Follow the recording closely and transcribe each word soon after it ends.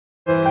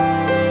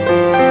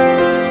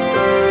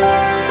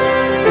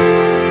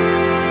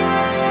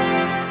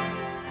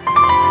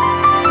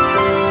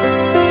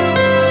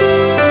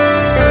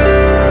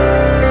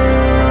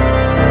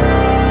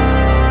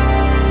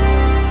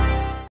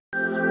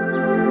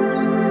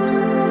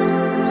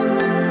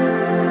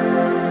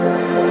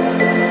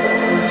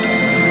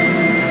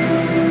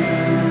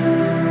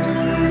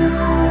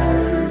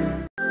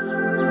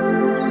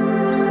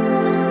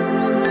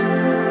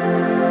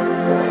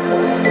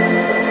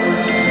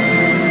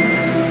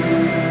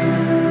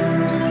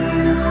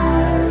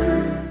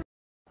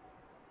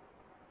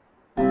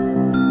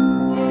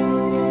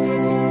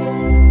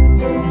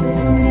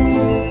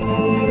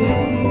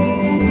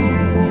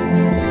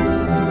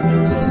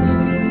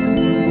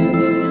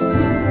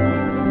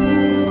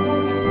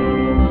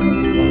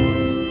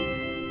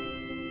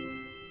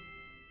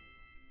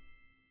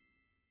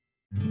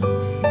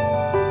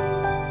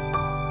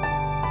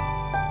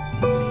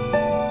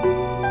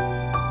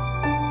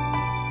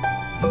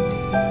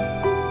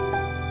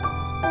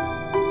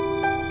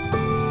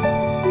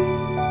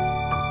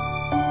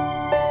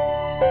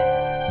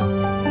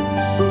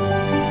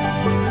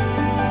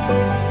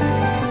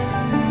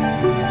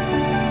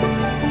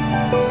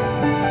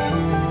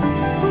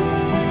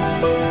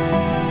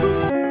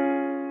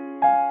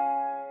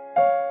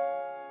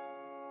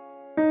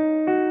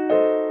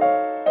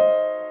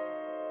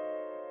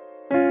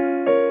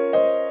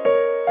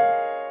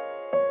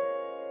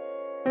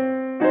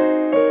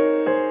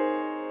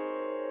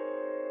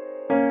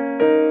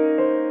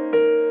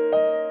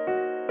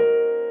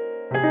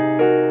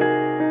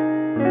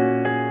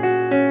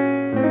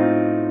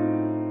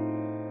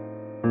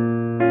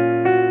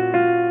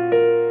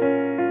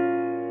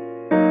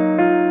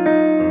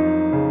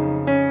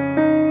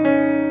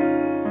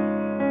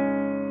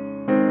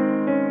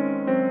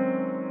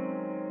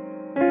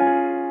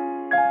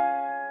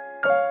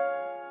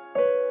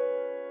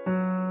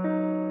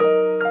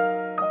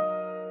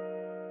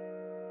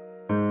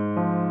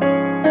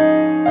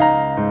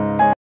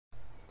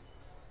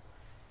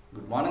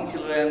Good morning,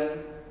 children.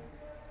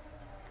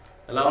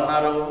 ఎలా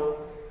ఉన్నారు?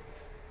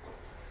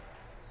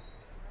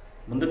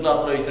 ముందు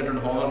క్లాస్లో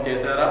ఇచ్చినటువంటి హోంవర్క్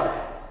చేశారా?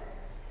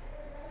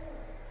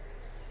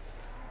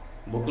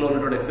 బుక్లో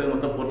ఉన్నటువంటి ఎక్సర్సైజ్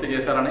మొత్తం పూర్తి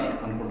చేశారని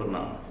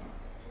అనుకుంటున్నాను.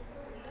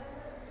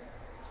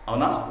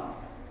 అవునా?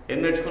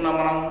 ఏం నేర్చుకున్నాం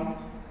మనం?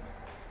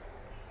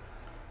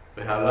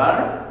 We have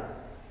learned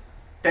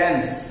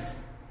tens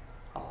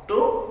up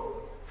to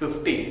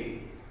 50.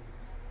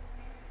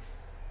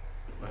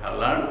 We have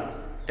learned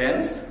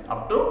tens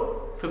up to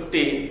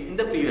 50 in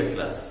the previous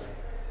class.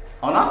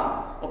 అవునా?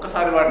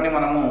 ఒకసారి వాటిని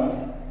మనము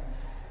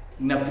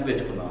జ్ఞప్తికి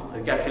తెచ్చుకుందాం.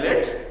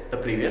 రికాప్చులేట్ ద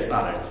ప్రీవియస్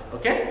నాలెడ్జ్.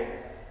 ఓకే,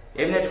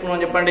 ఏం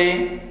నేర్చుకున్నాం చెప్పండి?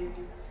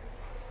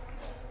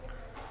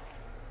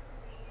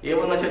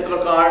 ఏమున్న చేతిలో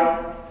కార్డ్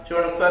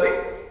చూడండి ఒకసారి.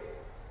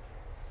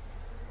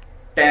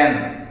 10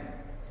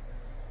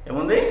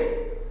 ఏముంది?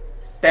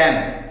 10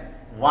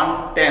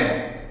 110.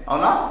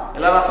 అవునా?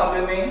 ఎలా రాస్తాం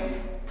దీన్ని?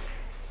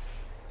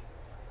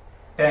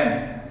 10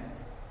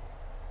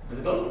 that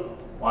is equal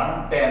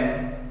 110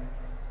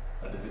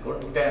 that is equal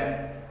to 10.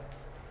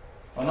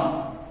 అవునా?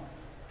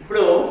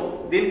 ఇప్పుడు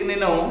దీనికి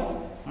నేను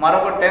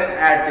మరొక 10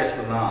 యాడ్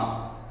చేస్తున్నా.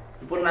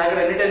 ఇప్పుడు నా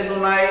దగ్గర ఎన్ని టెన్స్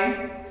ఉన్నాయి?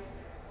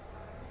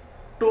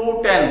 2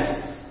 టెన్స్.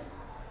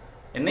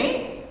 ఎన్ని?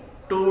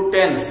 2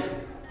 టెన్స్.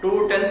 2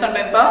 టెన్స్ అంటే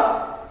ఎంత?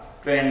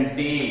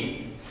 20.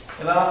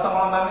 ఎలా రాస్తాం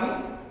మనం దాన్ని?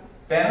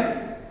 10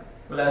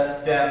 plus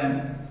 10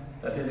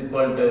 that is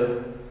equal to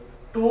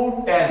 2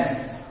 tens.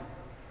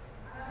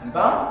 ఎంత?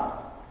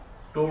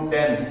 2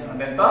 tens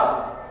అంటే ఎంత?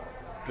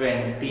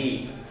 20.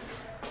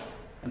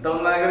 ఎంత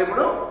ఉంది నా దగ్గర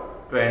ఇప్పుడు?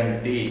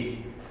 20.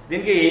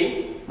 దీనికి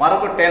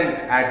మరొక 10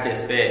 యాడ్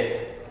చేస్తే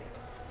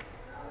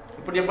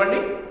ఇప్పుడు చెప్పండి.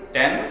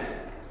 10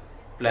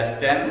 plus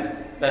 10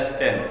 plus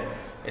 10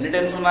 ఎన్ని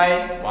టెన్స్ ఉన్నాయి?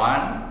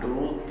 1 2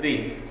 3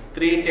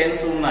 3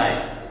 టెన్స్ ఉన్నాయి.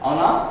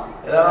 అవునా?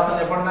 ఎలా రాస్తాం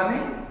చెప్పండి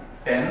దాన్ని?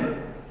 10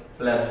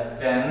 plus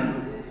 10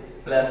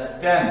 plus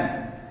 10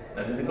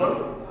 that is equal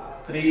to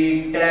 3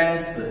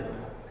 tens.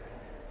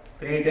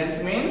 3 tens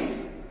means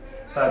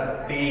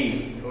 30.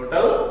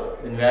 Total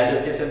దీని వాల్యూ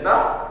వచ్చేసి ఎంత?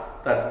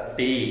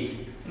 30.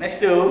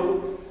 Next,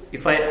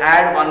 if I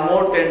add one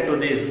more 10 to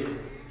this,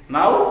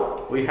 now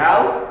we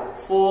have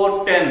 4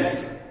 tens.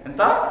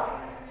 ఎంత?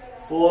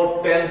 4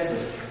 tens.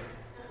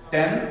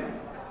 10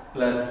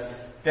 plus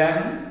 10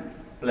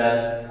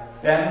 plus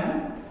 10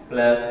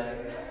 plus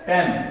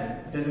 10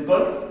 it is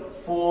equal to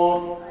 4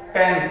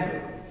 tens.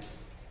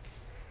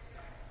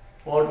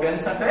 4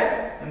 tens అంటే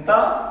ఎంత?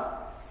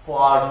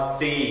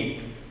 40.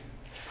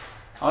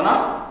 అవునా?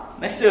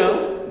 Next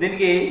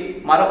దీనికి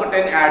మరొక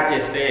 10 add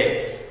చేస్తే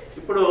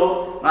ఇప్పుడు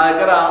నా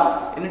దగ్గర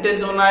ఎన్ని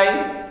టెన్స్ ఉన్నాయి?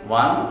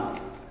 1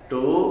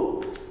 2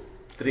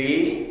 3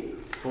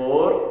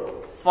 4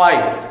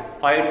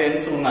 5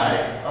 టెన్స్ ఉన్నాయి.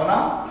 అవునా?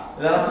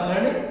 ఎలా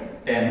రాస్తుందండి?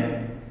 10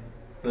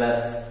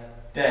 plus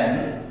 10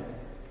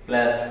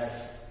 plus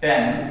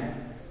 10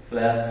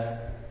 plus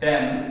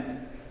 10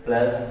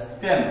 plus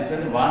 10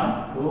 చూడండి. 1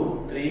 2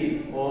 3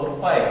 4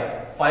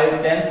 5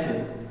 టెన్స్.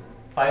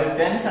 5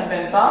 టెన్స్ అంటే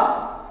ఎంత?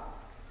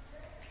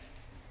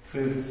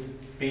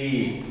 50.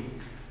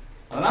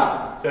 అవునా?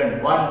 చూడండి.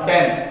 1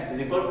 10 is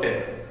equal to 10.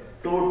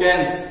 2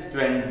 tens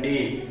 20.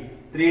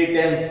 3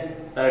 tens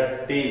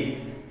 30.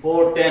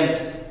 4 tens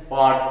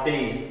 40.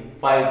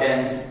 5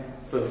 tens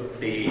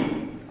 50.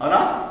 అవునా?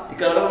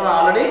 ఇక్కడ మనం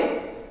ఆల్రెడీ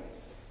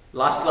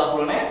లాస్ట్ క్లాస్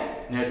లోనే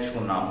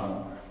నేర్చుకున్నాము.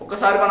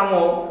 ఒకసారి మనము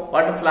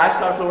వాటిని ఫ్లాష్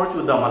కార్డ్స్ లో కూడా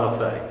చూద్దాం మళ్ళీ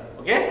ఒకసారి.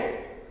 ఓకే,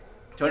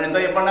 చూడండి. ఎంత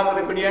చెప్పండి నాకు?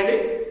 రిపీట్ చేయండి.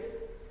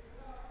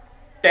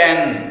 10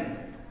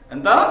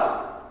 ఎంత?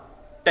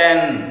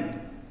 10.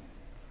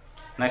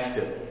 నెక్స్ట్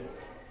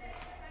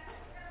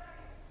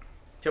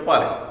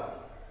చెప్పాలి.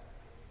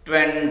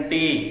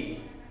 20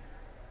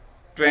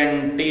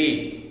 20.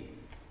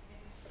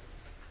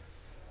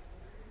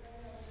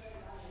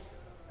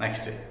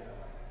 నెక్స్ట్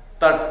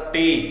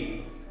 30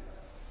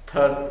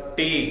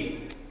 30.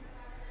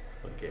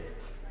 Okay,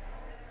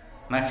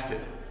 next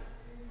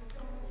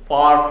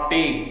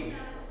 40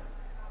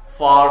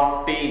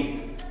 40.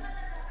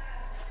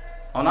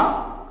 అవునా?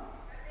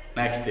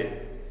 నెక్స్ట్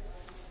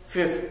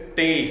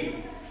 50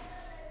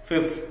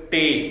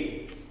 50.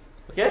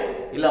 ఓకే,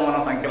 ఇలా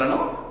మనం సంఖ్యలను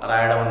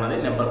రాయడం అన్నది,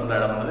 నెంబర్స్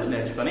రాయడం అన్నది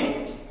నేర్చుకొని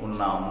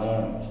ఉన్నాము.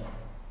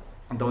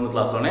 అంతకుముందు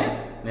క్లాస్లోనే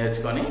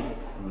నేర్చుకొని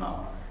ఉన్నాము.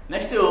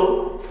 నెక్స్ట్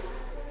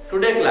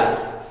టుడే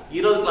క్లాస్,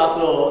 ఈరోజు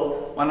క్లాస్లో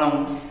మనం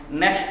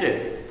next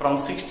from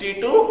 60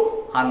 to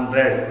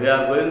 100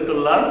 we are going to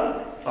learn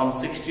from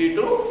 60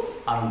 to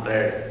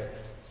 100.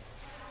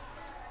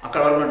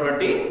 అక్కడ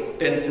ఉన్నటువంటి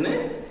టెన్స్ ని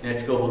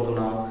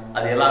నేర్చుకోబోతున్నాం.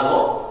 అది ఎలాగో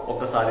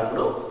ఒక్కసారి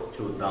ఇప్పుడు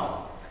చూద్దాం.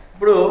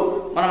 ఇప్పుడు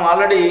మనం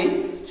ఆల్రెడీ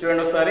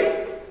చూడండి ఒకసారి.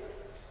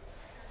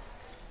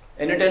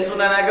 ఎన్ని టెన్స్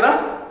ఉన్నాయి నా దగ్గర?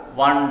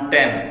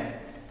 110.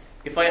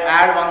 If I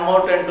add one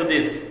more 10 to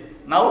this,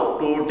 now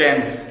 2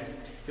 tens.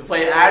 If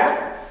I add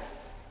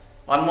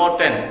one more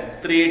 10,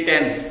 3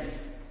 tens.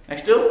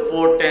 Next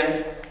 4 tens.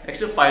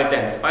 Next 5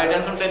 tens. 5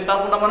 tens ఉంటే ఎంత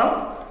అనుకున్నాం మనం?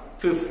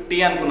 50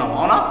 అనుకున్నాం.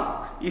 అవునా?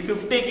 ఈ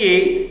 50కి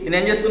నేను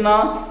ఏం చేస్తున్నా?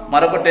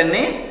 మరొక 10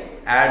 ని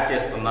యాడ్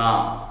చేస్తున్నా.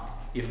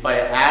 If I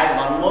add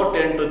one more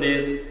 10 to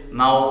this,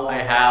 now I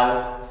have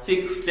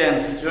 6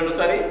 tens. చూడండి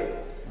ఒకసారి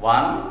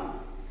 1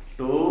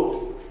 2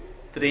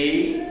 3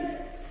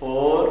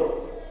 4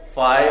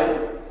 5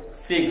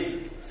 6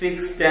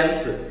 6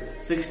 tens.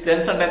 6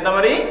 tens అంటే ఎంత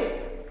మరి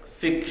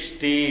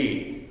 60.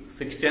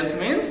 6 tens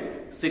means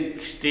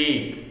 60.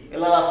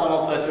 ఎలా రాస్తాం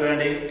ఒకసారి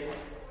చూడండి.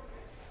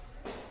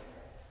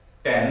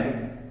 10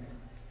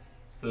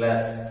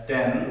 plus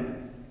 10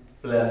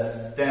 plus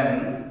 10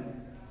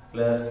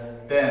 plus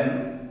 10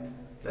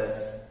 plus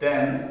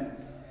 10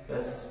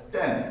 plus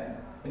 10.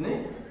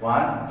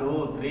 1 2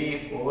 3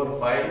 4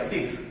 5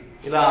 6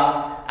 ఇలా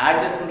యాడ్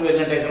చేసుకుంటూ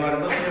వెళ్ళినట్టయితే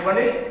మనకు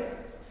చెప్పండి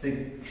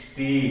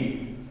 60.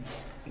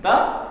 ఇంకా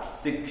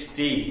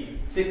 60.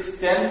 6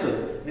 tens.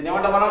 దీని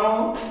ఏమంటాం మనము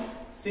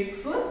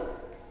 6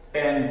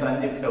 tens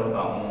అని చెప్పి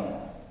చదువుతాము.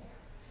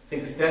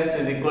 6 tens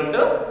is equal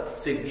to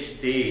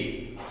 60.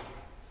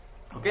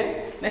 Okay,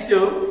 next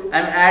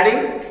I'm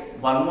adding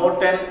 1 more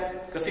 10.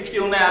 ఇక్కడ 60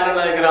 ఉన్నాయి ఆల్రెడీ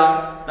నా దగ్గర,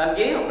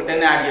 దానికి ఒక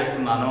 10 యాడ్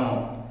చేస్తున్నాను.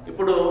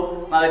 ఇప్పుడు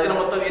నా దగ్గర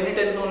మొత్తం ఎన్ని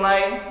టెన్స్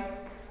ఉన్నాయి?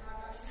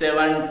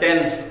 7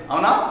 tens.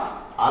 అవునా?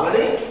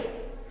 ఆల్రెడీ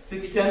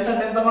 6 tens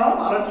అంటే ఎంత మనం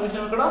ఆల్రెడీ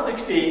చూసినాం. ఇక్కడ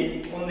 60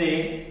 ఉంది,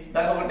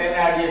 దానికి ఒక 10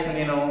 యాడ్ చేసిన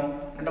నేను.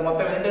 అంటే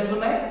మొత్తం ఎన్ని టెన్స్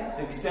ఉన్నాయి?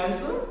 6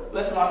 tens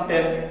plus 1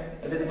 10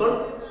 that is equal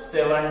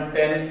 7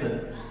 tens.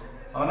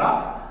 అవునా?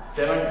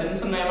 7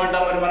 tens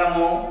ఏమంటాం మరి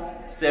మనము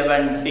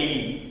 70.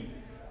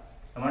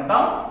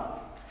 ఏమంటాం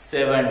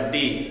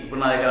 70. ఇప్పుడు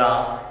నా దగ్గర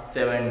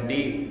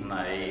 70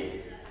 ఉన్నాయి.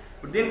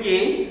 ఇప్పుడు దీనికి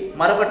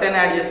మరొక 10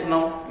 యాడ్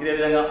చేస్తున్నాం ఇదే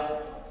విధంగా.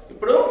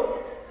 ఇప్పుడు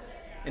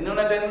ఎన్ని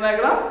ఉన్నాయి టెన్స్ నా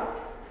దగ్గర?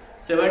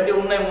 70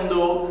 ఉన్నాయి ముందు,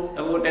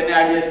 ఒక 10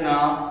 యాడ్ చేసిన.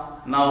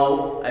 Now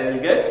I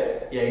will get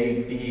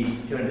 80.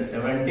 చూడండి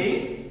 70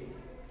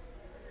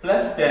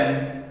 ప్లస్ 10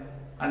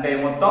 అంటే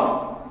మొత్తం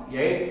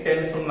 8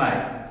 tens ఉన్నాయి.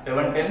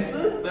 7 tens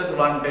plus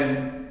 1 10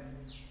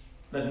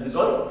 that is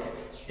equal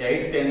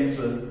 8 tens.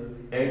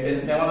 8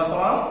 tens ఏమన్నా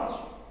మనం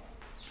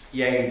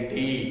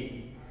 80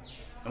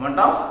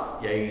 ఏమంటాం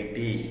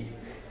 80.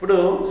 ఇప్పుడు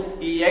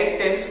ఈ 8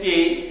 tens కి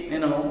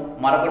నేను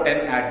మరొక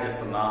 10 యాడ్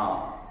చేస్తున్నా.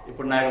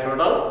 ఇప్పుడు నాకు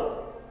టోటల్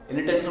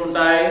ఎన్ని టెన్స్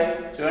ఉంటాయి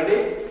చూడండి.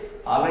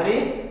 ఆల్రెడీ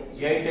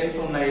 8 tens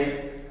ఉన్నాయి,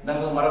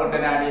 దానికి మరొక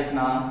 10 యాడ్ చేసిన.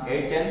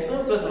 8 tens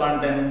ప్లస్ 1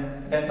 10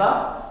 ఎంత?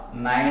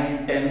 9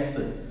 tens.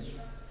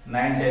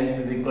 9 tens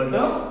is equal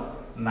to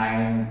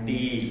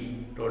 90.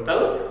 Total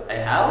I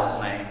have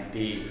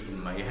 90 in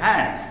my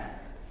hand.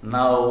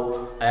 Now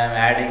I am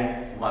adding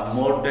 1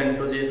 more 10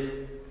 to this.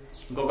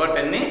 ఇంకొక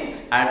 10 ని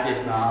యాడ్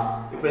చేసిన.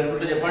 ఇప్పుడు ఎంత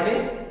ఉంటుందో చెప్పండి.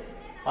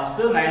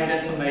 ఫస్ట్ 9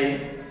 tens ఉన్నాయి,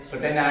 ఒక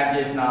 10 యాడ్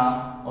చేసిన.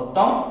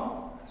 మొత్తం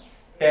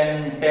 10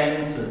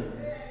 tens.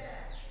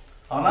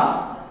 అవునా?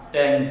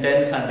 10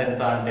 tens అంటే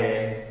ఎంత అంటే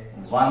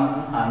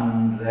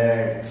 100.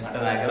 అంటే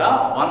నా దగ్గర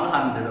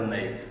 100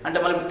 ఉన్నాయి. అంటే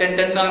మళ్ళీ 10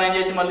 tens లాగా ఏం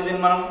చేసి మళ్ళీ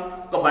దీన్ని మనం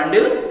ఒక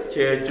బండిల్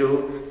చేయొచ్చు.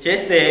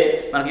 చేస్తే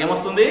మనకి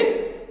ఏమొస్తుంది?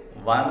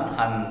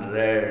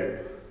 100.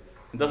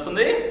 ఎంత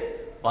వస్తుంది?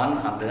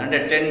 100. అంటే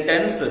 10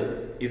 tens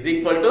is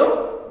equal to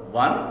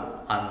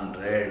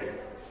 100.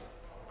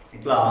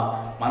 ఇట్లా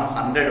మనం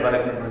 100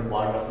 వరకు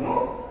వాల్యూస్ ను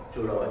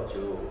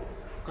చూడవచ్చు.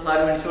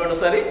 ఒకసారి మీరు చూడండి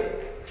ఒకసారి.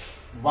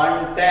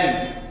 110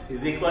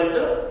 is equal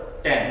to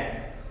 10.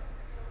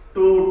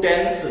 2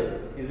 tens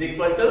is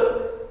equal to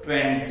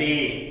 20.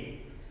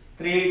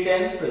 3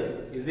 tens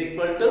is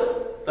equal to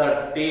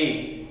 30.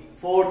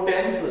 4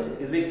 tens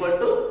is equal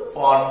to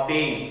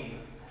 40.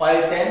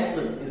 5 tens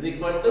is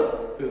equal to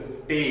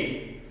 50.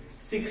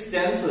 6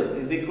 tens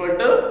is equal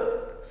to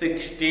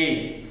 60.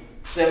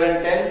 7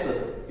 tens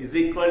is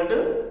equal to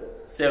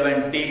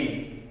 70.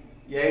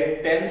 8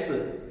 tens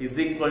is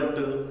equal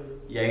to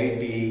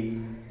 80.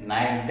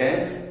 9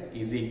 tens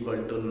is equal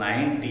to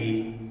 90.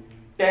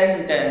 10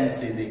 tens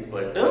is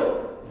equal to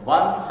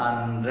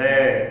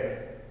 100.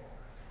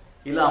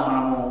 ఇలా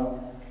మనము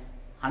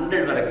 100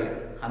 వరకు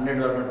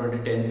ఉన్నటువంటి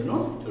tense ను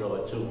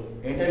చూడవచ్చు.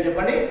 ఏంటో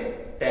చెప్పండి.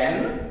 10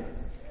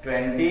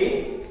 20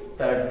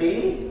 30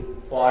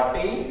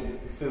 40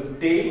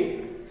 50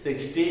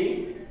 60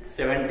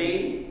 70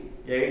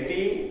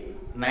 80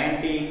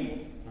 90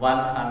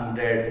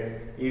 100.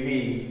 ఇవి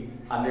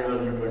 100 లో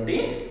ఉన్నటువంటి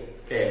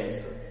టెన్స్.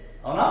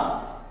 అవునా?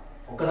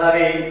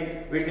 ఒకసారి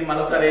వీటిని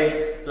మరోసారి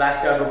ఫ్లాష్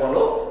కార్డ్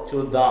రూపంలో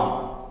చూద్దాం.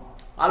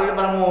 ఆల్రెడీ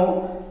మనము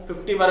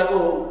 50 వరకు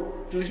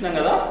చూసినాం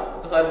కదా.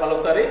 ఒకసారి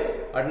మరొకసారి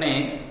వాటిని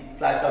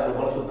ఫ్లాష్ కార్డ్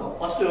రూపంలో చూద్దాం.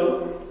 ఫస్ట్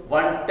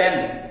 110.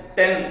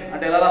 10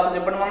 అంటే ఎలా రాస్తాం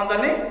చెప్పండి మనం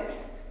దాన్ని.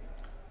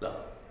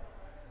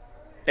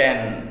 10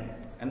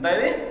 ఎంత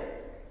ఇది?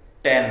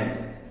 10.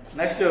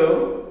 నెక్స్ట్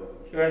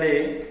చూడండి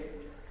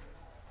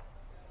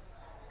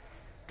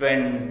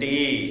 20.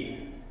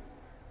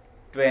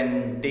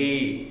 20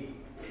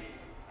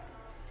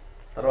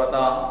 తర్వాత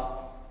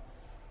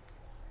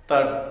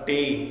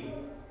 30.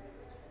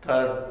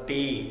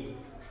 30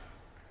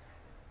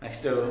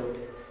 నెక్స్ట్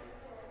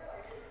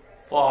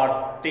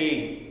 40.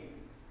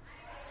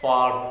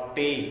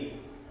 40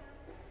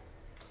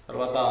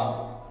 తర్వాత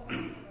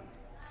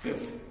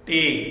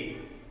 50.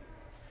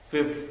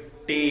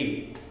 50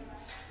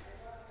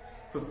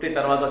 50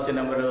 తర్వాత వచ్చే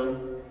నెంబరు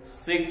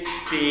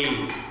 60.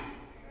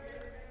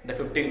 అంటే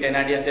 50కి 10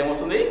 యాడ్ చేస్తే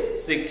ఏమొస్తుంది?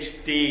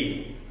 60.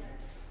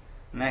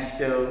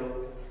 నెక్స్ట్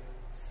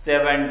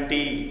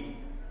 70,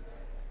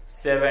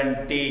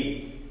 70,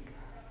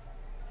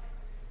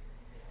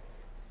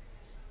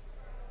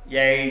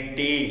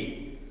 80,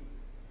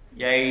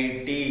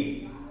 80,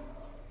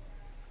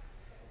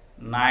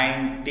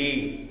 90,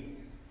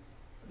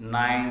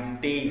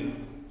 90,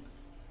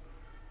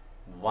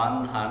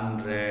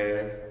 100,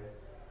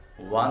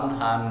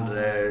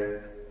 100.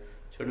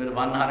 చూడండి, మీరు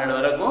 100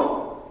 వరకు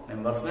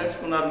నెంబర్స్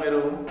నేర్చుకున్నారు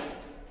మీరు,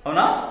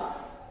 అవునా?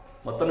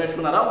 మొత్తం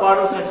నేర్చుకున్నారా,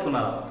 బార్డర్స్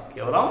నేర్చుకున్నారా?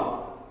 కేవలం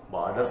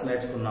బార్డర్స్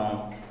నేర్చుకున్నాం.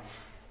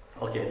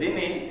 ఓకే,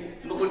 దీన్ని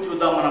ఇంకొకటి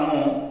చూద్దాం మనము.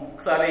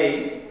 ఒకసారి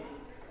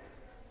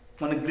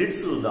మన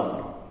గ్రిడ్స్ చూద్దాం.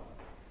 మనం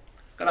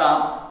ఇక్కడ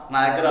నా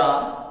దగ్గర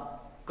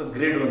ఒక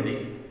గ్రిడ్ ఉంది,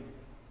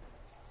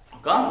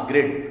 ఒక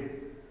గ్రిడ్.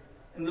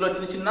 ఇందులో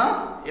చిన్న చిన్న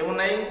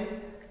ఏమున్నాయి,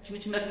 చిన్న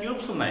చిన్న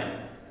క్యూబ్స్ ఉన్నాయి.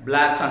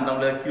 బ్లాక్స్ అంటాం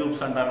లేదా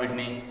క్యూబ్స్ అంటాం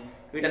వీటిని.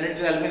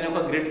 వీటన్నిటిని కలిపి నేను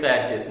ఒక గ్రిడ్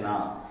తయారు చేసిన.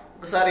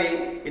 ఒకసారి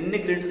ఎన్ని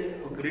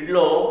గ్రిడ్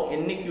లో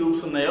ఎన్ని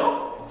క్యూబ్స్ ఉన్నాయో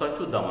ఒకసారి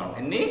చూద్దాం. మనం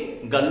ఎన్ని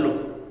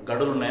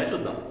గడులు ఉన్నాయో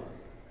చూద్దాం.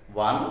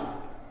 1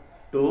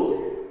 2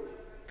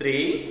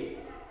 3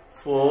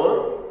 4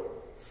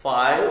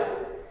 5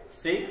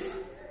 6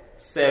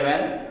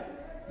 7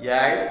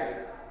 8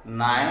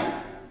 9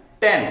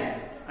 10.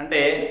 అంటే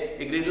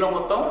ఈ గ్రిడ్ లో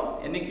మొత్తం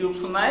ఎన్ని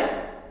క్యూబ్స్ ఉన్నాయి?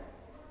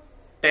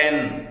 10.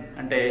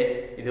 అంటే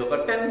ఇది ఒక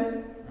 10,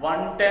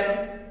 110,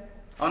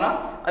 అవునా?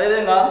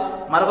 అదేవిధంగా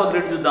మరొక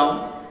గ్రిడ్ చూద్దాం.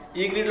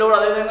 ఈ గ్రిడ్ లో కూడా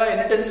అదేవిధంగా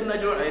ఎన్ని 10s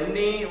ఉన్నాయి చూడండి,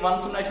 ఎన్ని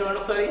 1s ఉన్నాయి చూడండి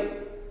ఒకసారి.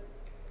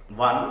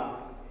 1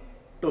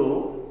 2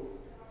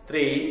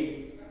 3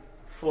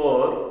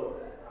 4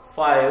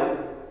 5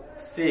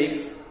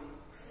 6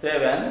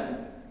 7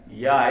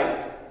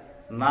 8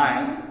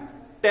 9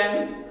 10.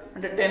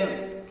 అంటే 10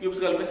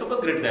 క్యూబ్స్ కలిపేసి ఒక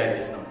గ్రిడ్ తయారు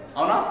చేసినాం,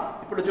 అవునా?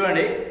 ఇప్పుడు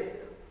చూడండి,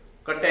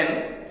 ఒక 10,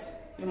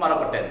 ఇది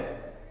మరొక 10,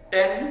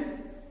 10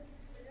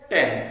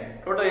 10.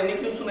 టోటల్ ఎన్ని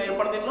క్యూబ్స్ ఉన్నాయి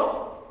చెప్పండి? దీనిలో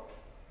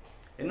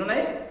ఎన్ని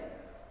ఉన్నాయి?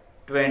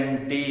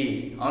 20,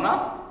 అవునా?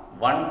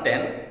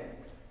 110,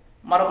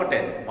 మరొక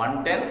 10,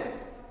 110,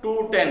 2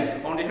 10s.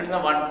 కౌంట్ చేసి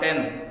 110,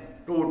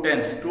 2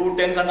 10s. 2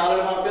 10s అంటే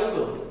ఆల్రెడీ మనకు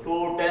తెలుసు. 2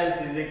 10s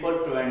 =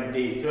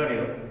 20. చూడండి,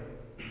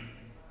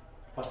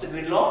 ఫస్ట్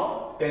గ్రిడ్ లో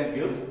 10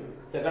 క్యూబ్స్,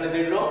 సెకండ్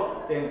గ్రిడ్ లో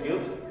 10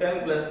 క్యూబ్స్, 10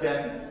 +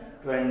 10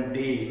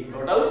 20.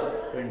 టోటల్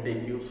 20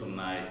 క్యూబ్స్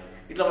ఉన్నాయి.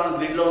 ఇట్లా మనం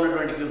గ్రిడ్ లో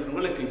ఉన్నటువంటి క్యూబ్స్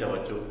కూడా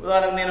లెక్కించవచ్చు.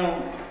 ఉదాహరణకు నేను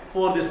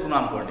 4 తీసుకున్నాను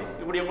అనుకోండి.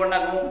 ఇప్పుడు చెప్పండి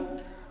నాకు,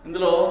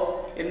 ఇందులో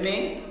ఎన్ని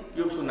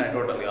క్యూబ్స్ ఉన్నాయి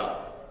టోటల్ గా?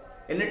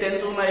 ఎన్ని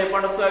 10s ఉన్నాయి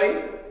చెప్పండి ఒకసారి?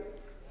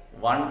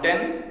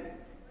 110,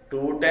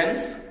 2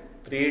 10s,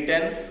 3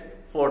 10s,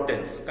 4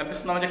 10s.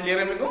 కనిపిస్తుందా మంచిగా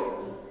క్లియర్గా మీకు?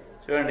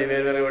 చూడండి,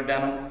 వేరు వేరు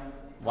పెట్టాను.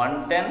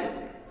 110,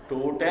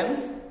 2 10s,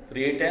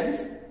 3 10s,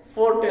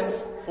 4 10s.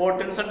 4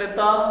 10s అంటే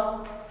ఎంత?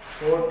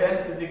 4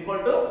 10s =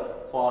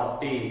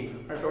 40.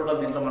 అంటే టోటల్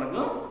దీంట్లో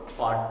మనకు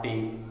 40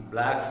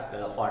 బ్లాక్స్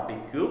లేదా 40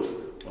 క్యూబ్స్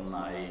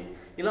ఉన్నాయి.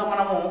 ఇలా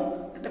మనము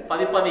అంటే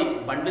 10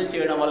 బండిల్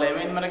చేయడం వల్ల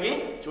ఏమైంది, మనకి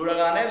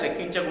చూడగానే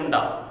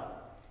లెక్కించకుండా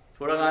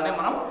చూడగానే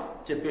మనం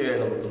చెప్పి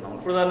వేయగలుగుతున్నాం.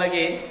 ఇప్పుడు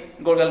దానికి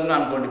ఇంకోటి కలిపినా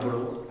అనుకోండి. ఇప్పుడు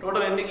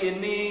టోటల్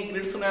ఎన్ని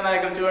గ్రిడ్స్ ఉన్నాయి నా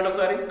దగ్గర చూడండి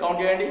ఒకసారి,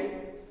 కౌంట్ చేయండి.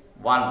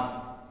 1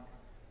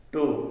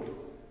 2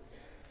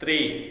 3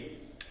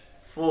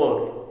 4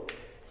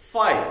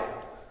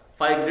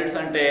 5 గ్రిడ్స్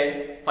అంటే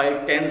 5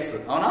 10s,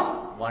 అవునా?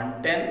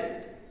 110,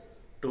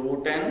 2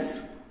 10s,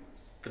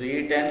 3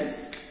 10s,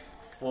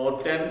 4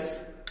 10s,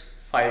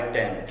 5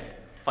 10.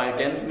 5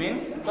 10s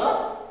means ఎంత?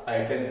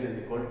 5 10s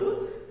 =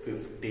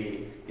 50.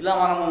 ఇలా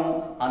మనము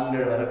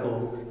 100 వరకు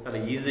చాలా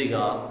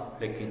ఈజీగా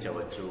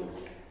లెక్కించవచ్చు.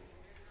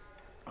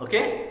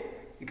 ఓకే,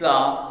 ఇట్లా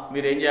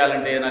మీరు ఏం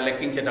చేయాలంటే నా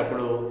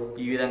లెక్కించేటప్పుడు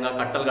ఈ విధంగా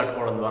కట్టలు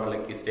కట్టుకోవడం ద్వారా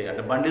లెక్కిస్తే,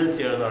 అంటే బండిల్స్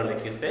చేయడం ద్వారా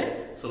లెక్కిస్తే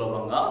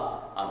సులభంగా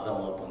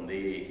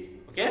అర్థమవుతుంది.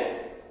 Okay,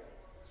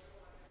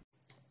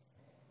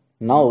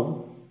 now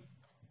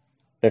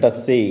let us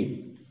see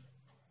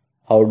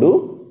how do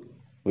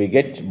we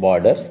get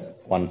borders.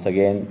 Once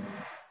again,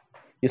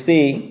 you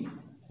see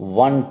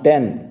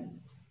 110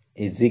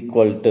 =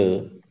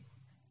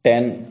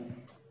 10,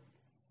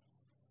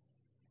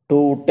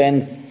 2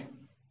 10s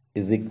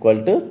 =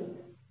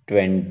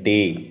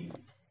 20,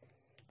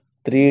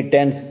 3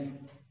 10s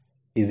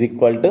 =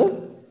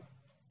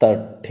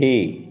 30,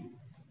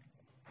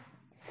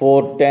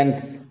 4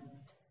 10s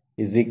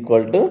 =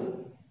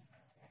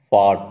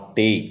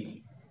 40,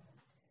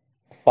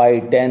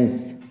 5 10s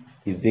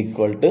 =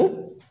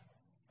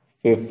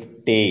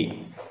 50,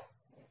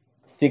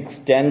 6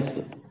 10s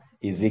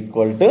 =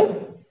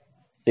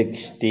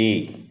 60,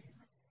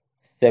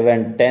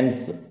 7 10s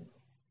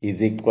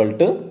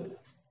 =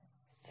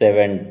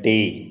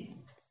 70,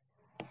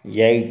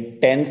 8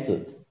 10s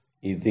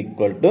 =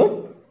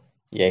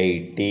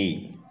 80,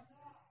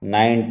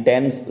 9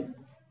 10s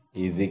 =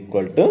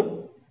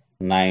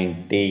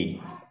 90,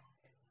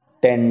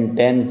 10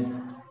 10s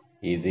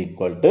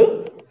 =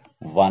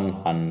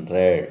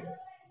 100.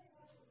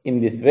 In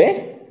this way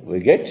we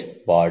get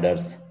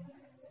borders.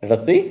 Let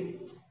us see.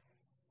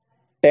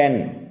 10,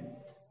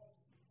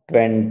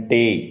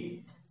 20,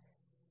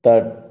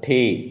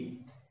 30,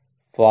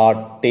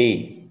 40,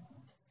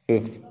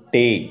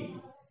 50,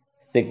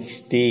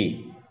 60,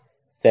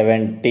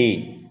 70,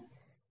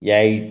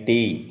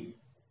 80,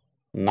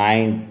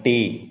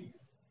 90,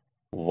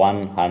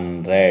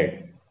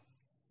 100.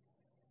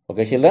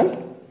 Okay,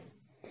 children.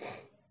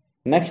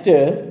 Next,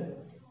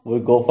 we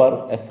go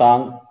for a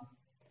song.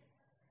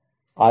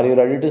 Are you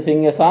ready to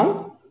sing a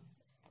song?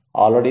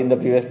 Already in the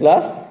previous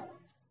class,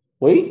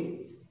 we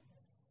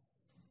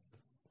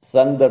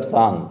sung that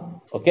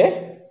song.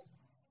 Okay?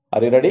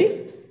 Are you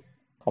ready?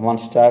 Come on,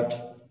 start.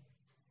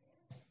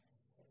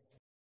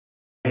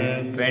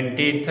 10,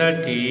 20,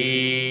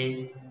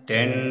 30,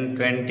 10,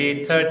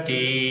 20,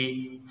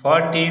 30,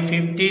 40,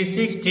 50,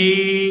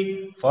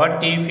 60,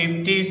 40,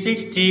 50,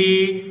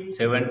 60,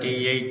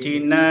 70, 80,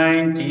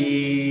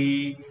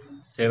 90,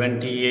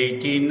 70,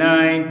 80,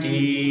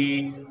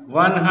 90,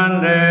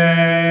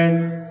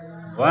 100,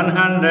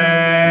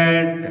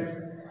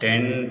 100,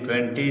 10,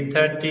 20,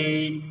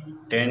 30,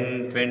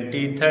 10,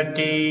 20,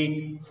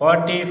 30,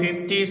 40,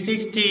 50,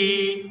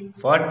 60,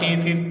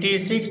 40, 50,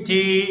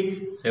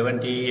 60,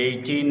 70,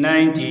 80,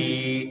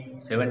 90,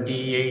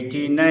 70,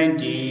 80,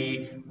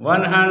 90,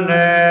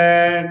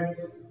 100,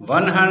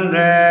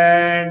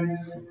 100,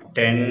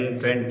 10,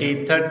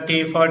 20,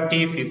 30,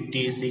 40,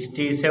 50,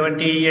 60,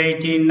 70,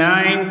 80,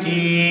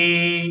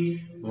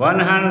 90,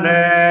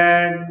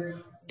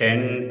 100,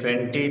 10,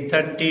 20,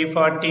 30,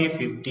 40,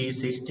 50,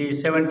 60,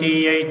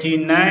 70, 80,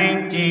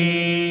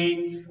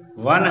 90,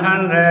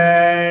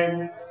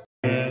 100,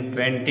 10,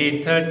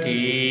 20,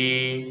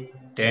 30,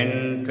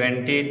 10,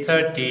 20,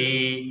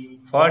 30,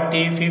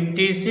 40,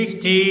 50,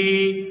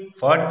 60,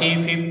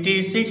 40,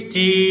 50,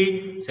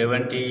 60,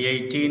 70,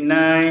 80,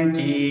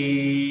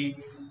 90,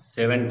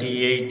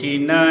 70, 80,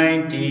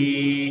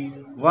 90,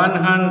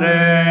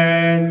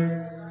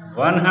 100,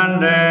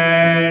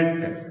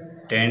 100,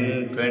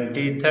 10,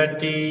 20,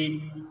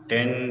 30,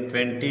 10,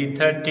 20,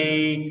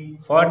 30,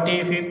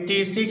 40,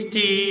 50,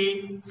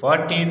 60,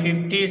 40,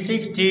 50,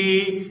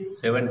 60,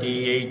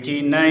 70,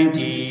 80,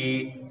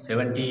 90,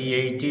 70,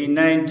 80,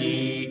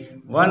 90,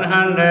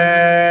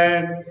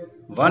 100,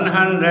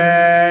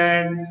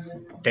 100,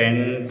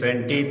 10,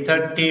 20,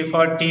 30,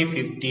 40,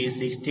 50,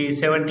 60,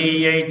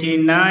 70, 80,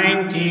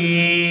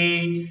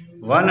 90,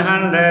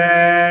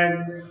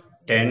 100,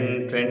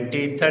 10,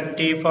 20,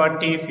 30,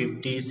 40,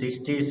 50,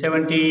 60,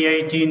 70,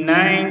 80,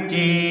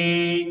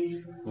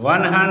 90,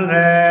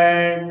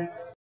 100.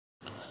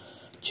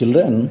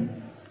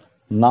 Children,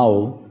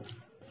 now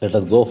let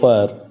us go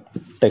for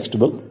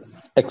textbook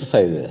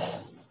exercises.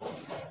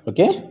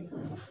 Okay?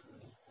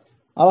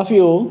 All of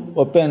you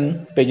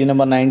open page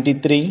number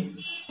 93.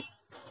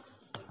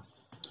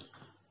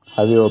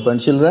 Have you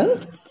opened,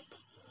 children?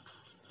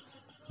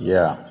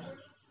 Yeah.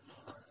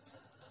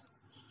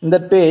 In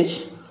that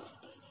page,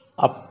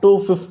 up to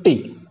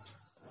 50,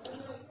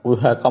 we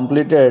have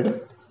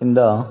completed in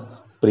the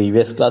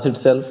previous class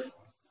itself.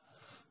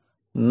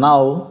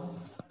 Now,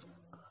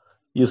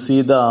 you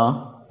see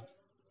the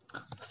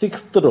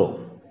sixth row.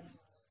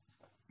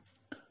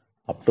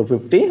 Up to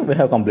 50, we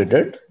have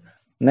completed.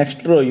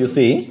 Next row, you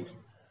see,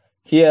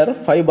 here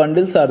 5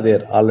 bundles are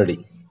there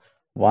already.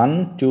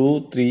 1,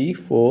 2, 3,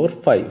 4,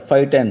 5.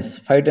 5 tens.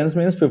 5 tens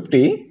means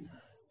 50.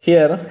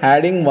 Here,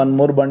 adding one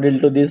more bundle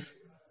to this.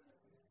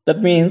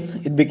 That means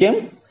it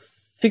became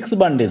 6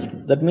 bundles.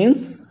 That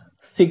means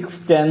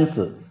 6 tens.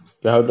 You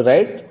have to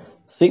write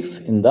 6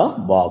 in the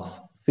box.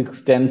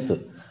 6 tens.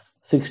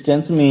 6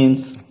 tens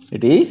means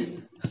it is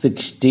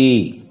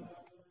 60.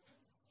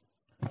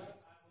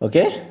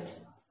 Okay?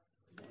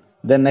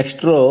 Then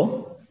next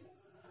row,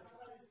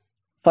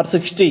 for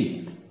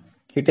 60,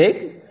 he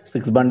take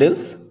 6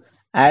 bundles,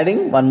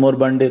 adding one more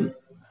bundle.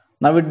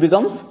 Now it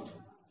becomes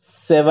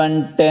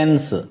 7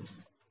 tens.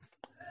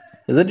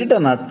 Isn't it or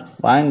not?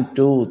 1,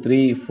 2,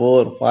 3,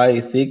 4,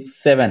 5,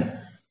 6, 7.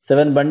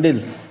 7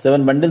 bundles.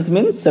 7 bundles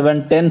means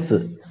 7 tens.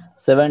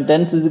 7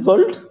 tens is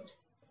equal to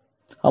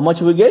how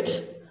much we get?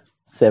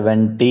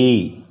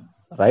 70.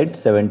 Right?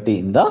 70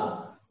 in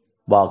the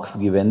box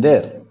given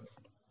there.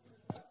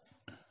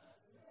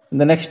 In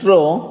the next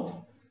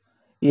row,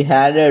 he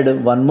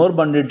added one more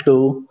bundle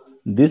to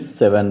this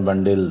 7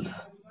 bundles.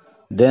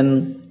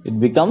 Then it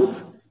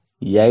becomes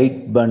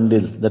 8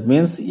 bundles. That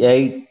means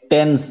 8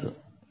 tens.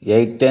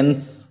 8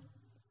 tens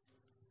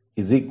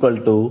is equal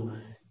to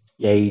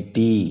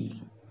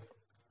 80.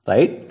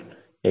 Right?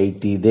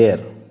 80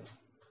 there.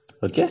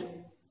 Okay?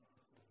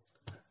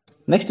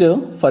 Next,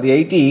 for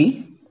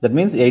 80, that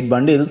means 8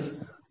 bundles,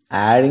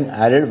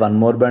 added one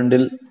more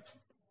bundle.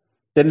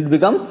 Then it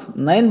becomes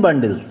 9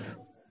 bundles.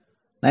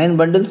 9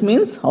 bundles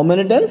means how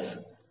many tens?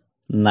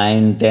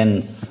 9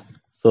 tens.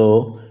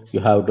 So you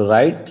have to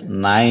write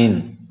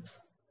 9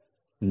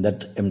 in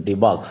that empty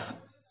box.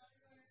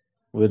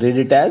 We read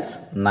it as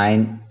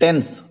 9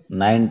 tens.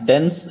 9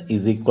 tens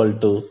is equal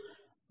to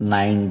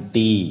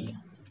 90.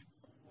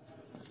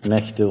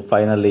 Next,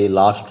 finally,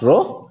 last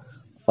row.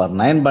 For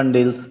 9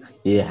 bundles,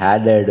 he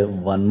added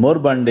one more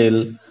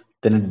bundle.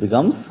 Then it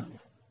becomes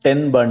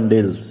 10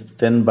 bundles.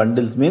 10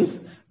 bundles means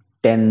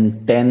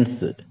 10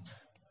 tens.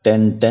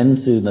 10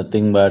 tens is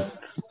nothing but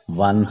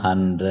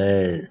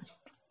 100.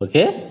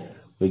 Okay?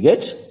 We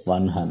get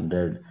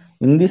 100.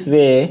 In this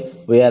way,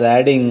 we are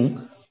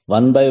adding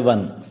one by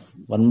one.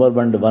 one more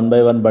bundle, one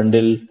by one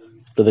bundle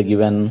to the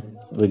given,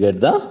 we get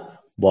the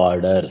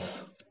borders.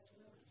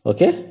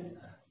 Okay.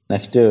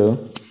 Next,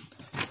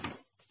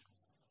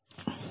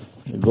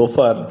 go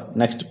for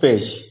next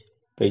page,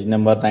 page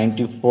number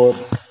 94.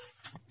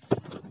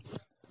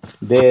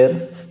 There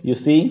you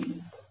see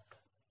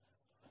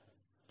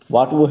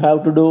what we have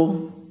to do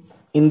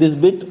in this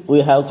bit. We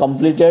have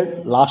completed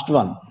last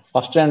one,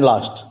 first and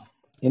last.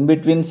 In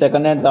between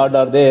second and third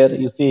are there.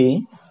 You see,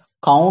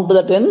 count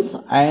the tens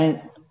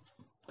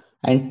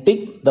and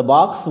tick the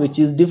box which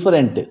is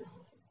different.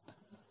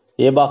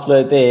 ఏ బాక్స్లో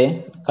అయితే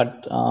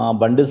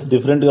bundles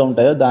డిఫరెంట్గా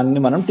ఉంటాయో దాన్ని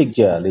మనం tick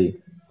చేయాలి.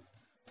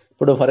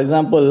 ఇప్పుడు for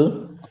example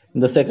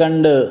in the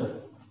second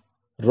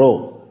row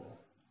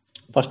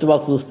first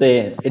box చూస్తే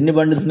ఎన్ని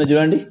బండిల్స్ ఉన్నాయి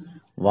చూడండి.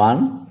 1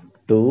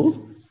 2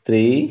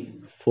 3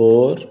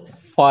 4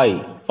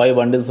 5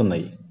 బండిల్స్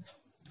ఉన్నాయి.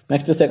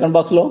 నెక్స్ట్ సెకండ్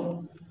బాక్స్లో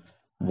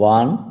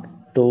 1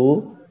 2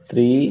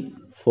 3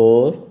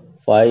 4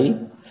 5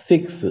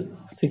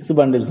 6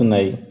 బండిల్స్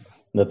ఉన్నాయి.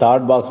 ద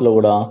థర్డ్ బాక్స్లో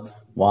కూడా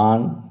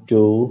 1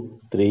 2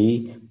 3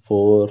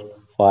 4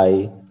 5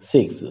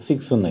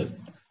 6 ఉన్నాయి.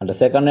 అంటే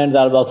సెకండ్ అండ్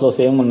థర్డ్ బాక్స్లో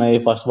సేమ్ ఉన్నాయి,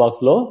 ఫస్ట్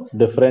బాక్స్లో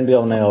డిఫరెంట్గా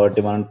ఉన్నాయి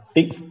కాబట్టి మనం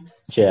టిక్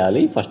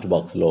చేయాలి ఫస్ట్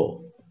బాక్స్లో.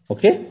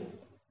 Okay,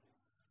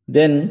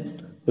 then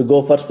we go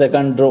for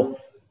second row.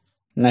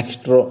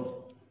 Next రో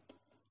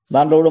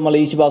దాంట్లో కూడా మళ్ళీ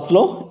ఈచ్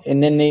బాక్స్లో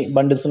ఎన్ని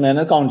బండిల్స్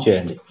ఉన్నాయని కౌంట్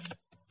చేయండి.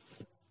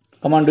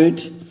 Come on do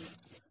it.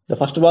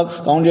 The first box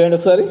count చేయండి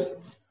ఒకసారి.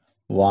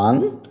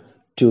 1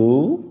 2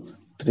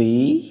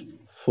 3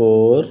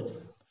 4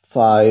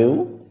 5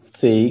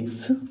 6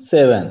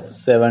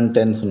 7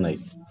 టెన్స్ ఉన్నాయి.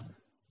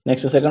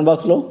 నెక్స్ట్ సెకండ్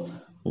బాక్స్లో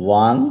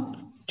 1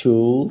 2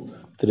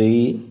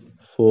 3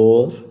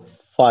 4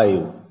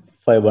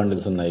 5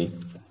 బండిల్స్ ఉన్నాయి.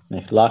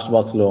 నెక్స్ట్ లాస్ట్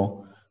బాక్స్లో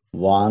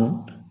 1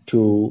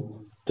 2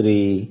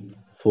 3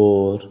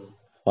 4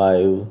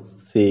 5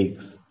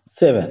 6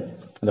 7.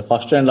 అంటే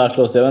ఫస్ట్ అండ్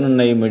లాస్ట్లో 7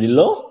 ఉన్నాయి,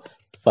 మిడిల్లో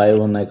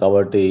 5 ఉన్నాయి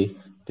కాబట్టి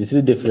this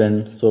is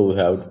different. So we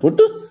have to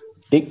put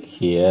tick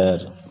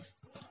here.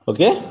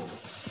 Okay,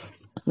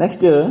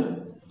 next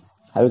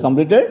have you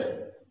completed?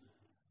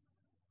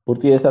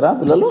 పూర్తి చేశారా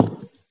పిల్లలు?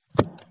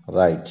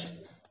 Right.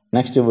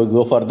 Next we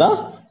go for the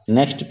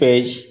next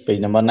page, page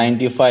number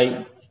 95.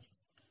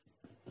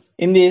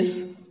 In this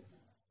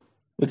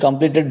we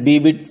completed B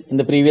bit in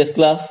the previous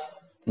class.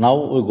 Now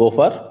we go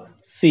for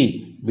C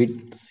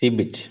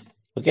bit.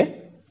 Okay,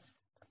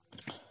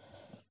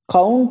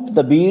 count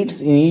the beats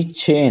in each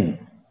chain.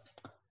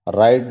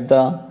 Write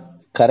the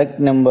correct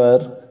number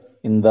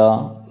in the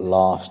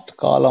last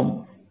column.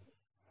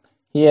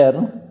 Here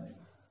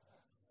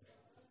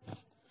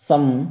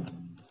some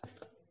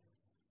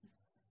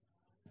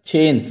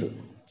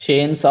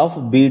chains of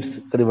beads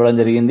ఇక్కడ ఇవ్వడం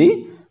జరిగింది.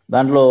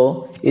 దాంట్లో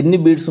ఎన్ని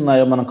beads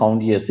ఉన్నాయో మనం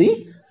count చేసి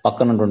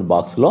పక్కన ఉన్నటువంటి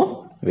బాక్స్లో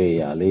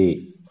వేయాలి.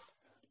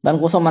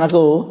 దానికోసం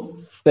మనకు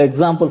ఒక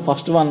ఎగ్జాంపుల్,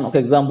 ఫస్ట్ వన్ ఒక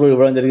ఎగ్జాంపుల్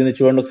ఇవ్వడం జరిగింది.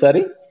 చూడండి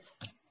ఒకసారి.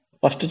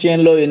 ఫస్ట్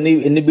చైన్లో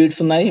ఎన్ని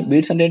బీడ్స్ ఉన్నాయి?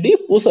 బీడ్స్ అంటే ఏంటి?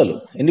 పూసలు.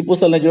 ఎన్ని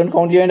పూసలు ఉన్నాయి చూడండి,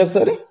 కౌంట్ చేయండి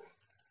ఒకసారి.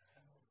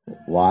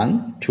 1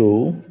 2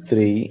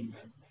 3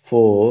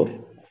 4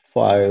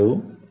 5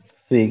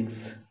 6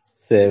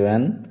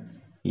 7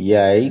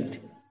 8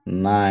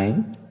 9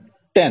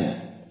 10.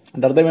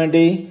 అంటే అర్థం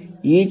ఏంటి?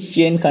 Each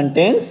chain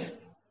contains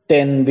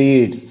 10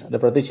 beads. అంటే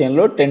ప్రతి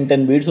చైన్లో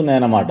 10 బీడ్స్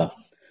ఉన్నాయన్నమాట.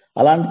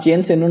 అలాంటి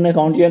చైన్స్ ఎన్ని ఉన్నాయి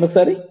కౌంట్ చేయండి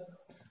ఒకసారి.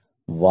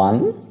 1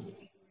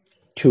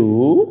 2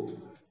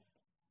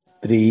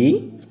 3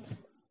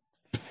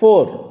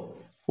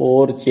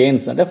 4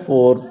 చైన్స్ అంటే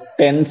 4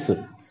 tense.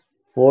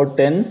 4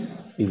 tense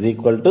is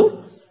equal to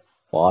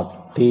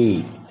 40.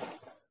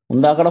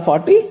 ఉందా అక్కడ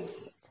 40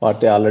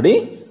 ఆల్రెడీ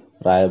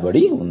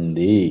రాయబడి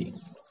ఉంది.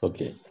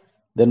 Okay,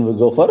 then we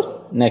go for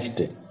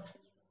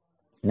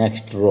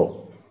next row.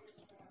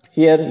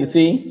 Here you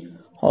see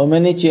how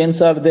many chains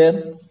are there.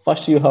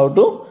 First you have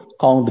to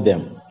count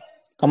them.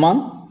 Come on,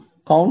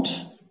 count.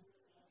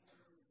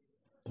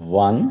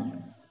 1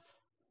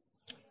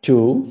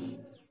 2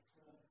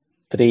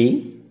 3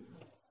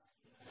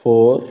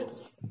 4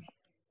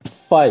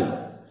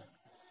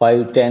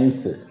 5 tens.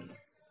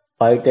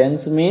 5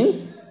 tens means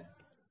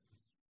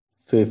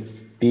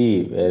 50.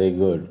 Very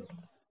good,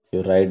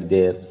 you write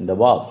there in the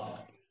box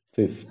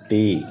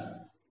 50.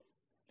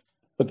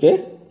 Okay,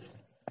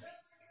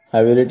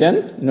 have you written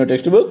in your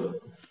textbook?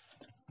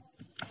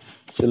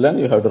 Children,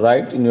 you have to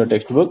write in your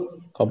textbook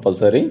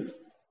compulsory.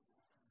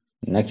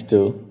 Next,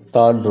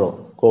 third row.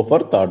 Go for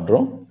third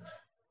row.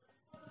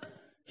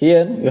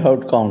 Here you have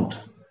to count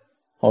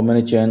how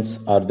many chains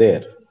are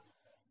there.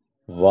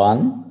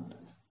 1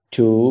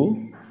 2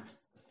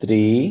 3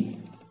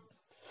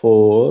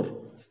 4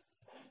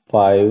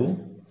 5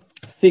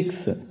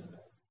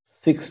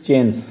 6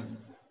 chains.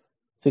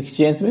 6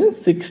 chains means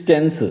 6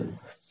 tens.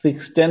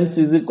 6 tens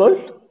is equal,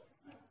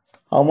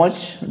 how much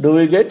do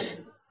we get?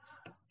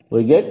 We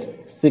get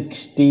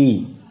 60.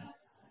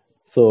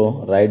 So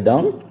write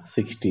down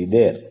 60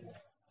 there.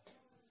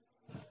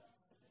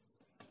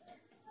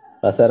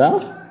 రాసారా?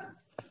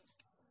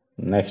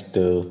 Next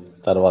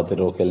తర్వాతి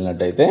రోకి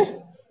వెళ్ళినట్టయితే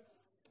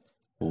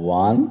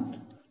 1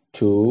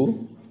 2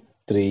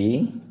 3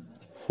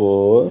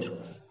 4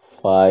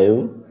 5,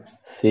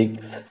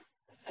 6,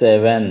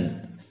 7.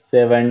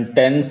 7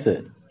 tens.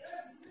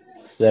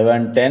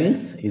 7 tens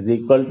is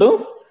equal to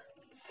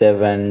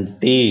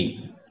 70.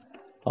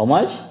 How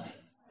much?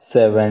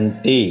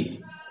 70.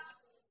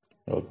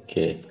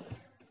 Okay.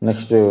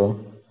 Next,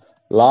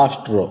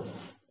 last row.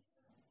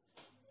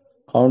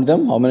 Count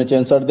them. How many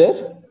chains are there?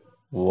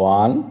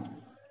 1,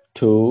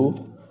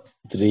 2,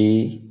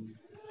 3,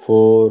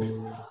 4,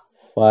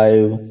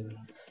 5,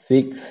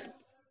 6,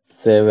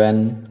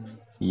 7,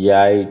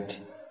 8,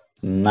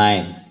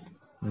 9.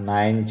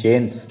 9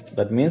 chains.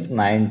 That means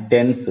 9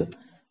 tens.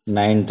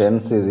 9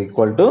 tens is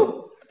equal to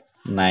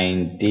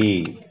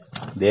 90.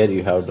 There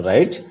you have to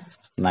write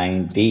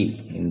 90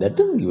 in that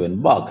given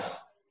box.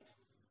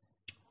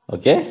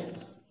 Okay.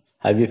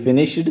 Have you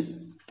finished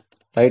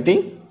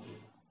writing?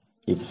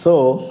 If so,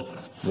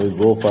 we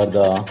go for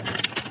the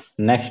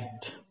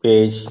next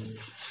page,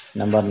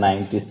 number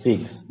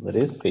 96. That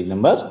is page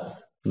number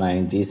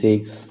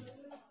 96.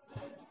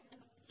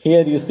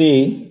 Here you see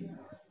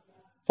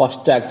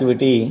first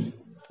activity,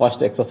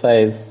 first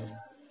exercise.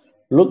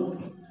 Look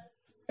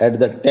at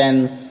the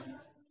tens,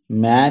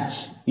 match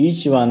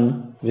each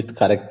one with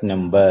correct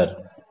number.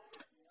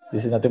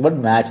 This is nothing but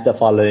match the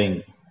following.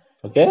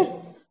 Okay,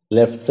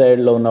 left side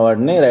లో ఉన్న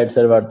వాటిని right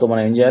side వాటితో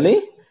మనం ఏం చేయాలి?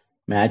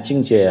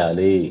 Matching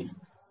చేయాలి.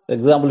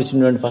 Example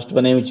ఇచ్చిండు, first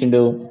one ఏమి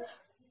ఇచ్చిండు?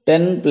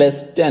 10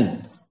 + 10.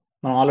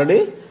 మనం ఆల్రెడీ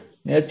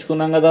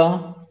నేర్చుకున్నాం కదా.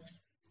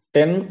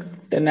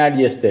 10 యాడ్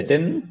చేస్తే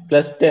 10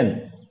 + 10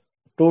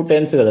 2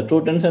 10s కదా.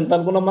 2 10s ఎంత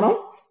అనుకున్నాం మనం?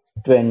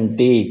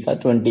 20.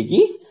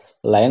 20కి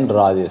లైన్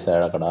డ్రా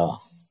చేశాడు అక్కడ.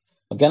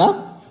 ఓకేనా?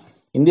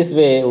 In this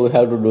way we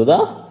have to do the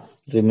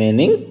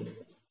remaining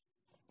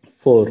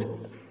 4.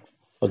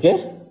 Okay,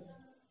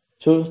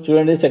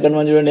 చూడండి సెకండ్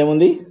వన్ చూడండి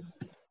ఏముంది?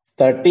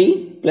 30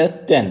 +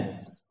 10.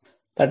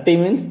 30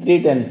 మీన్స్ 3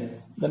 10s.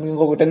 దానికి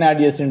ఇంకొక 10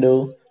 యాడ్ చేసిండు,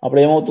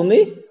 అప్పుడు ఏమవుతుంది?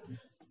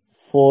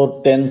 4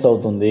 10s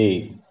అవుతుంది.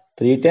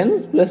 3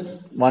 10s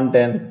 + 1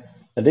 10,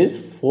 that is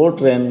 4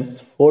 10s.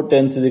 4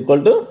 10s is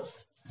equal to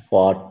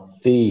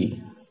 40.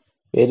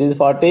 Where is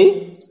 40?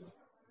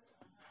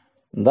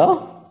 The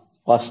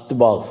first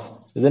box,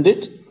 isn't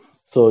it?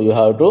 So you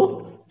have to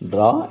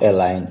draw a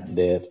line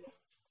there.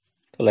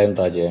 Line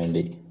draw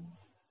చేయండి.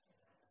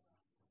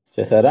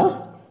 చేశారా?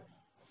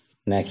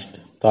 Next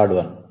third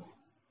one,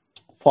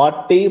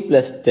 40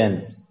 + 10.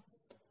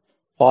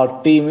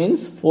 40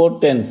 means 4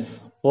 10s.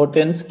 4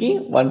 10sకి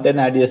 1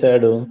 10 add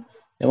చేశాడు,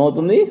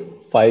 ఏమవుతుంది?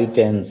 5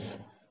 10s.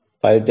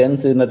 5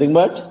 10s is nothing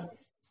but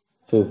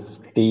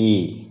 50.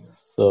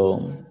 So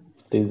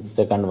this is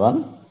second one.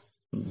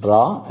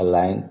 Draw a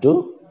line to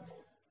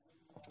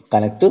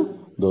connect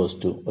those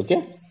two.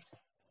 Okay.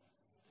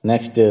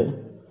 Next,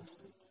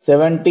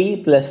 70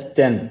 +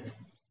 10.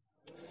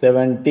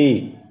 70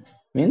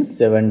 means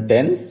 7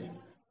 10s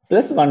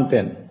 + 1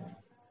 10.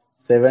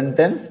 7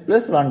 10s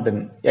 + 1 10,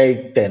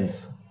 8 10s.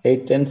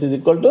 8 10s is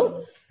equal to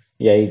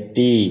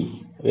 80.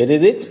 Where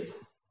is it?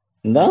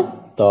 In the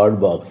third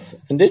box,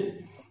 isn't it?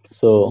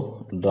 So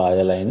draw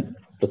a line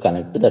to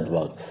connect to that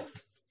box.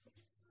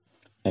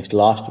 Next,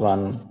 last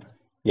one,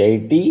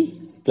 80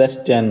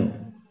 + 10.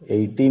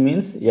 80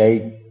 means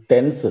 8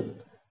 10s.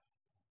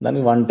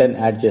 దానికి 1 10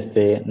 add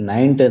చేస్తే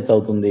 9 10s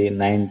అవుతుంది.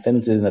 9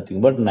 10s is nothing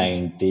but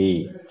 90.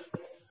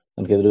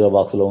 దానికి ఎదురుగా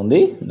బాక్స్లో ఉంది,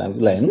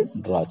 దానికి line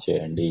draw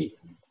చేయండి.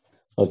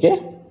 Okay,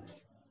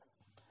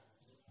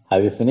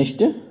 have you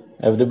finished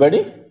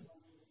everybody?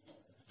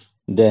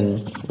 Then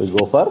we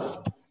go for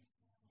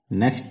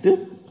next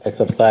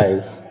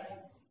exercise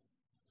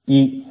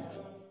E.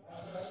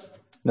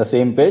 The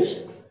same page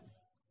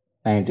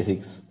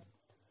 96.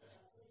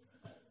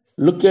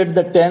 Look at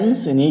the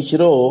tens in each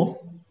row.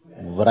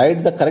 Write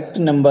the correct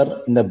number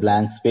in the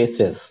blank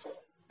spaces.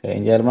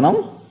 ఏం చేయాలి మనం?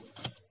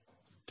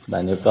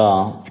 దాని యొక్క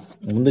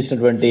ముందు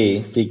ఇచ్చినటువంటి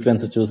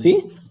sequence చూసి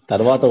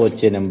తర్వాత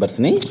వచ్చే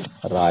నెంబర్స్ని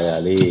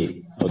రాయాలి.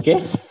 ఓకే,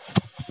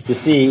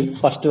 చూసి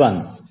ఫస్ట్ వన్,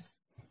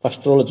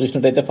 ఫస్ట్ రోలో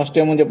చూసినట్టయితే ఫస్ట్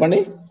ఏముంది చెప్పండి?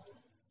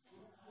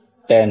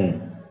 10.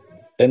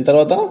 10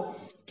 తర్వాత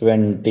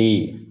 20.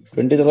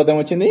 20 తర్వాత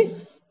ఏమొచ్చింది?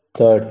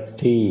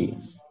 30.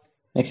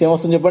 నెక్స్ట్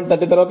ఏమొస్తుంది చెప్పండి?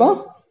 30 తర్వాత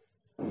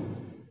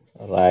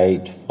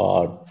రైట్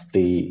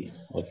 40.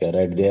 Okay,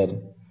 right there.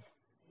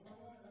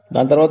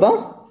 దాని తర్వాత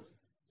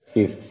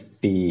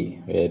 50.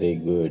 Very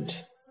good.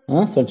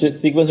 సో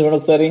సీక్వెన్స్ చూడండి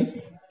ఒకసారి.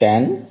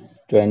 10,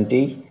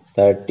 20,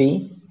 30,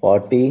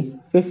 40,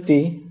 50.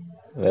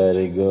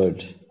 Very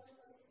good.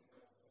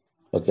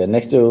 Okay,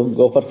 next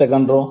go for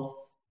second row.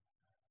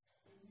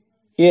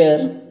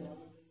 Here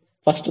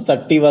first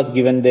 30 was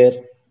given there.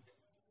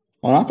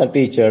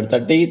 30 ఇచ్చాడు.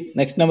 30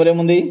 నెక్స్ట్ నెంబర్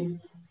ఏముంది?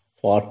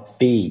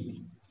 40.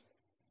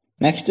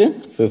 నెక్స్ట్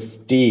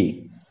 50.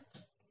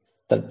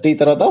 30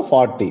 తర్వాత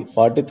 40.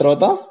 40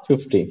 తర్వాత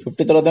 50.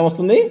 50 తర్వాత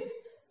ఏమొస్తుంది?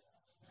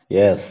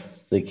 ఎస్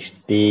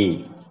 60.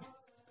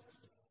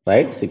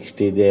 Right,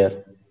 60 there.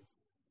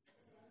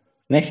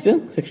 నెక్స్ట్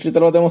 60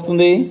 తర్వాత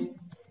ఏమొస్తుంది?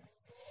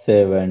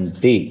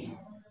 70.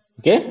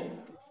 Okay,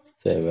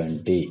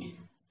 70.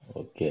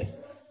 Okay,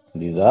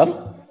 these are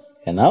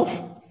enough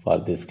for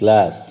this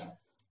class.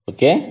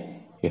 Okay,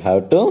 you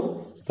have to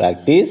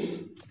practice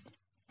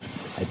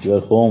at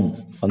your home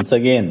once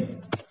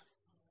again.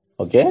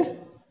 Okay?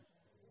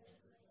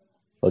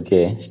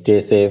 Okay, stay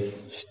safe,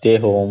 stay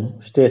home,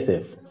 stay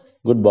safe.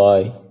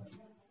 Goodbye.